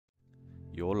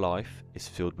Your life is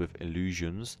filled with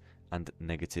illusions and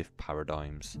negative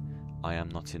paradigms. I am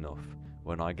not enough.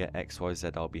 When I get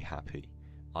XYZ, I'll be happy.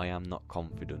 I am not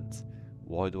confident.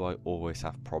 Why do I always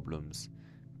have problems?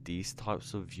 These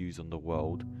types of views on the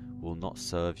world will not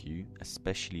serve you,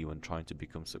 especially when trying to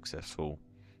become successful.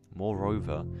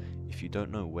 Moreover, if you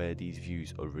don't know where these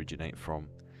views originate from,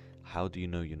 how do you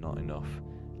know you're not enough?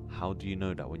 How do you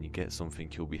know that when you get something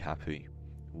you'll be happy?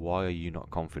 Why are you not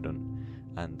confident?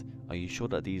 And are you sure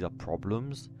that these are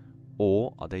problems,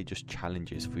 or are they just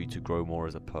challenges for you to grow more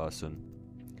as a person?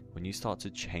 When you start to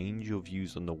change your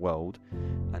views on the world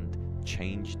and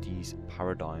change these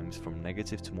paradigms from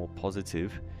negative to more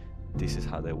positive, this is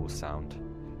how they will sound.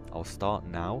 I'll start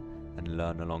now and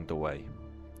learn along the way.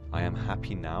 I am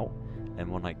happy now, and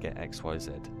when I get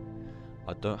XYZ.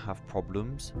 I don't have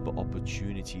problems, but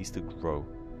opportunities to grow.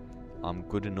 I'm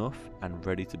good enough and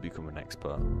ready to become an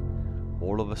expert.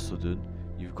 All of a sudden,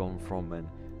 you've gone from an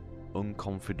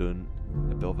unconfident,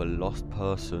 a bit of a lost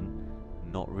person,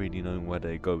 not really knowing where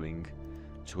they're going,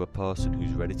 to a person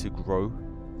who's ready to grow,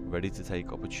 ready to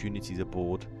take opportunities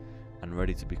aboard, and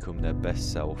ready to become their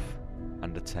best self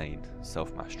and attain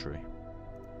self-mastery.